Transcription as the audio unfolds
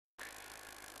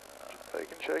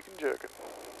Taking, shaking, jerking.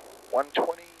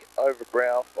 120 over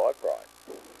brow, 5 right.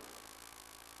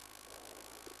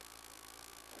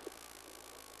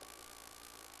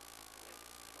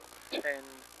 Ten,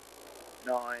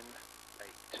 9,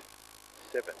 8,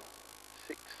 7,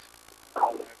 6,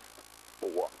 5,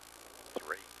 4,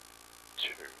 3,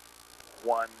 2,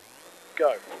 1,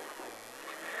 go.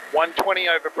 120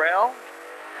 over brow,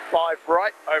 5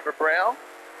 right over brow,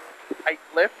 8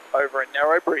 left over a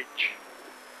narrow bridge.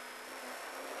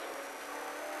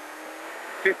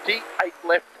 50, 8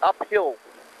 left uphill.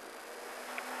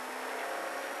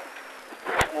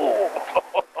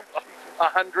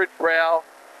 100 brow,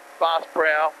 fast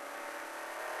brow.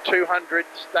 200,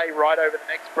 stay right over the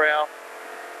next brow.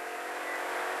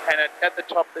 And at the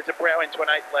top there's a brow into an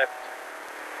 8 left.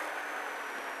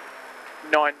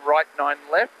 9 right, 9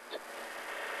 left.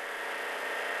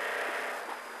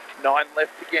 9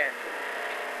 left again.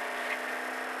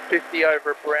 50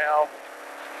 over brow.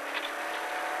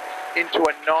 Into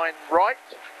a 9 right.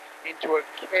 Into a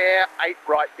care, 8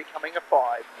 right, becoming a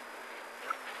 5.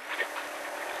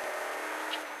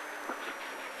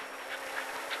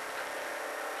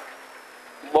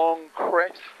 Long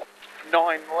crest,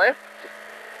 9 left,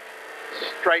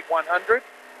 straight 100,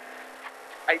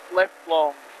 8 left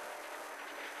long,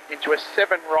 into a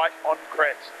 7 right on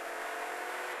crest.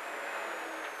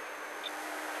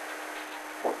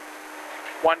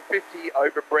 150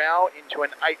 over brow into an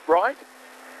 8 right,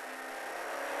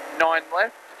 9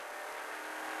 left,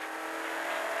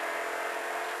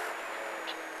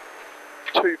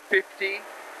 250,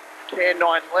 care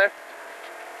 9 left,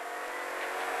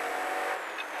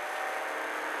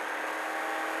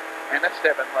 and a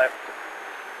 7 left.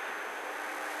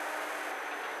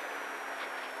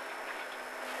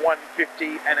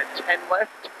 150 and a 10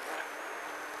 left.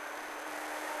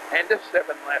 And a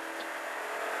 7 left.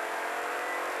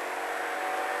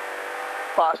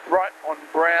 Fast right on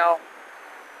brow.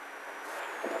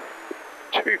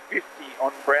 250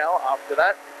 on brow after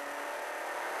that.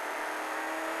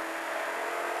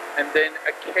 And then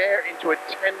a care into a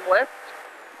 10 left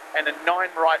and a 9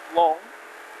 right long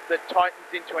that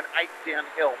tightens into an 8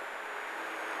 downhill.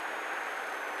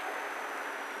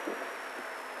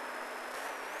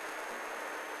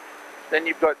 Then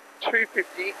you've got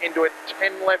 250 into a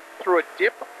 10 left through a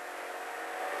dip,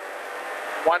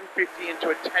 150 into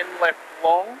a 10 left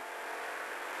long,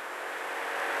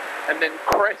 and then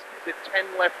crest is a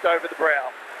 10 left over the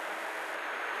brow.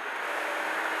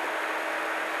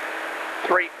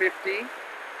 350,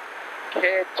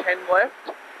 care 10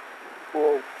 left.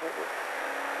 Whoa.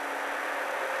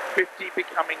 50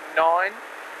 becoming 9.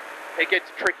 It gets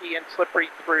tricky and slippery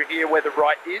through here where the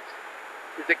right is.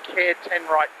 There's a care 10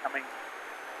 right coming.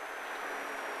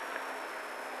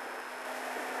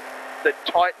 The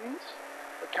tightens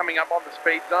are coming up on the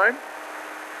speed zone.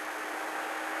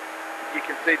 You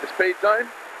can see the speed zone.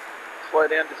 Slow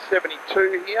down to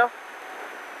 72 here.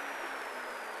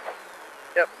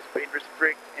 Yep, the speed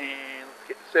restrict, and let's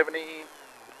get to 70.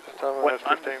 What,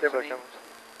 15 70? seconds.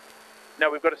 No,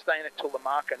 we've got to stay in it till the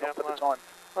marker, not for the time.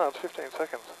 No, it's 15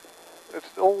 seconds.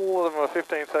 It's all of them are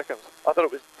 15 seconds. I thought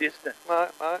it was distant. No,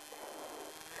 no.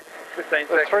 15 There's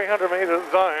seconds. 300 metre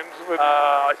zones with...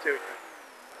 I see what you mean.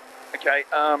 Okay,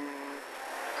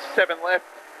 7 left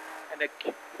and a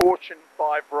caution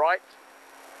 5 right.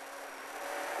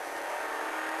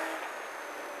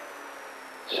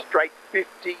 Straight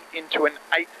 50 into an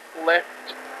 8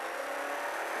 left.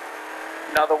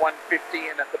 Another 150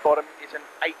 and at the bottom is an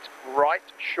 8 right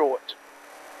short.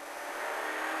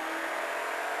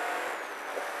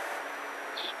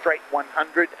 Straight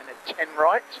 100 and a 10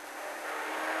 right.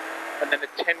 And then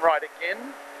a 10 right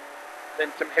again.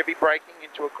 Then some heavy braking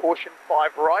into a caution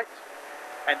 5 right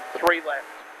and 3 left.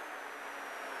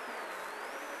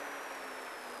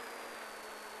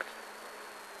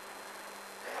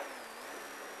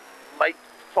 Late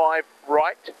 5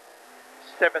 right,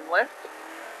 7 left.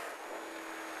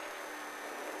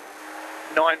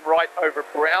 9 right over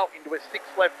brow into a 6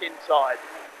 left inside.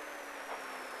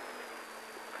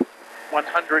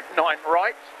 109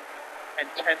 right and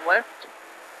 10 left.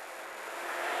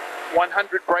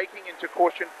 100 braking into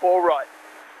caution 4 right.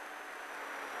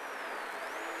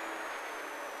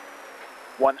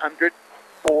 100,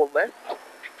 4 left.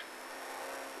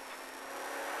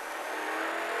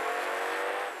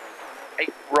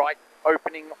 8 right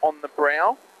opening on the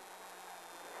brow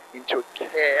into a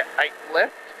care 8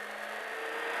 left.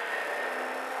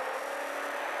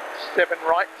 7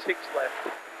 right, 6 left.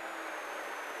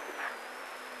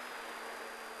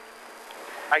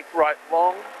 8 right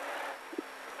long,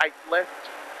 8 left,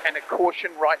 and a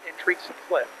caution right entry 6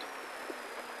 left.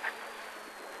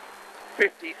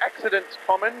 50, accidents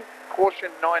common, caution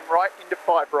 9 right into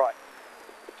 5 right.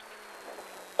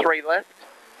 3 left,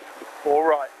 4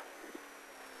 right.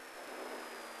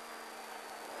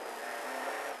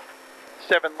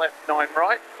 7 left, 9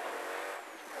 right.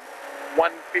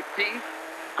 150,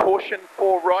 caution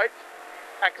 4 right,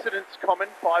 accidents common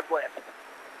 5 left.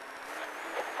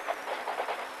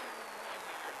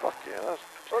 Fuck yeah, that's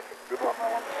fucking good on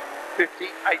that one. 50,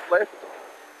 8 left,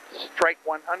 straight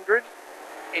 100,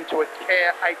 into a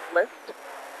care 8 left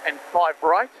and 5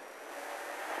 right.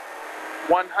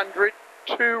 100,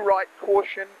 2 right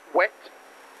caution, wet.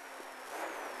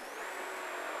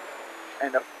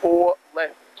 And a 4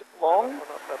 left long.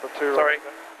 At the 2 Sorry. right.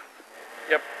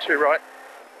 Yep, 2 right.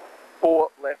 4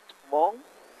 left long.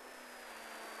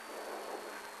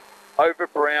 Over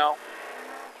brow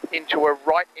into a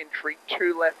right entry,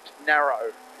 2 left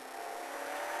narrow.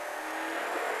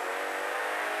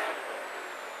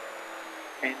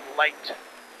 And late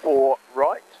 4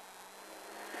 right.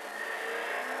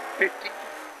 50,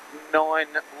 9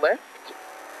 left.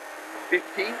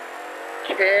 50,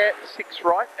 care 6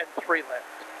 right and 3 left.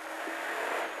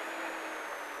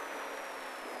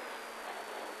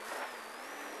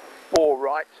 Four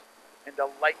right and a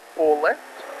late 4 left.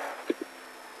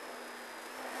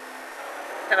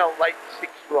 And a late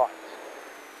 6 right.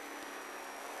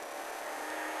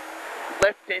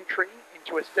 Left entry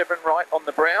into a 7 right on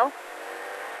the brow,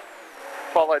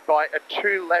 followed by a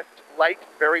 2 left late,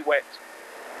 very wet.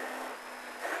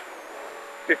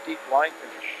 50 flying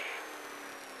finish.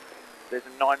 There's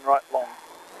a 9 right long.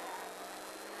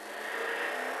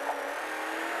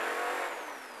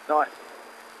 Nice.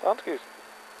 Danskis.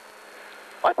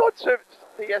 I thought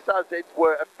the SRZs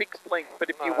were a fixed length, but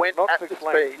if you went not at the fixed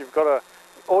length. speed, You've got to.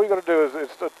 All you got to do is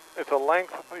it's a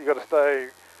length. You got to stay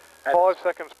 5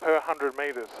 seconds per 100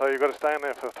 meters. So you've got to stay in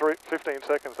there for 15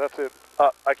 seconds. That's it.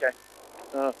 Oh, okay.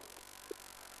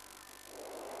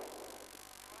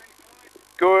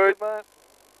 Good. Man.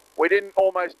 We didn't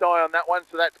almost die on that one,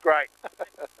 so that's great.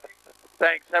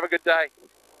 Thanks. Have a good day.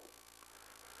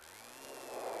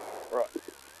 Right.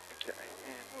 Okay.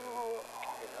 And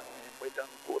we're done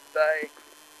for the day.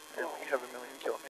 And we have a